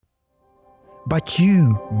But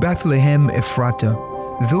you, Bethlehem Ephratah,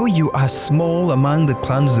 though you are small among the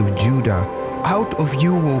clans of Judah, out of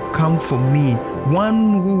you will come for me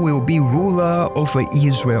one who will be ruler over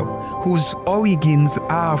Israel, whose origins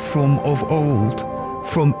are from of old,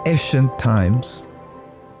 from ancient times.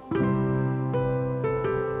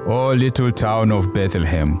 O little town of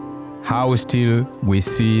Bethlehem, how still we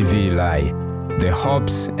see thee lie. The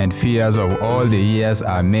hopes and fears of all the years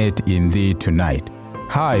are met in thee tonight.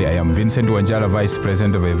 Hi, I am Vincent Wanjala, Vice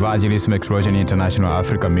President of Evangelism Explosion International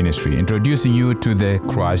Africa Ministry, introducing you to the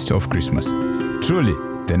Christ of Christmas. Truly,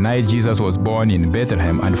 the night Jesus was born in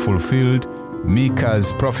Bethlehem and fulfilled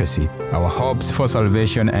Micah's prophecy, our hopes for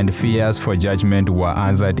salvation and fears for judgment were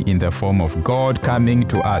answered in the form of God coming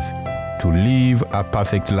to earth to live a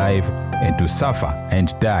perfect life and to suffer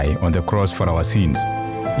and die on the cross for our sins.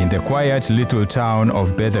 In the quiet little town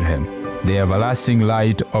of Bethlehem, the everlasting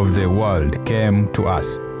light of the world came to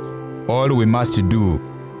us. All we must do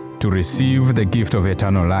to receive the gift of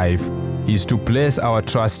eternal life is to place our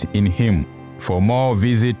trust in Him. For more,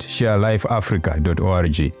 visit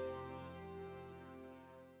sharelifeafrica.org.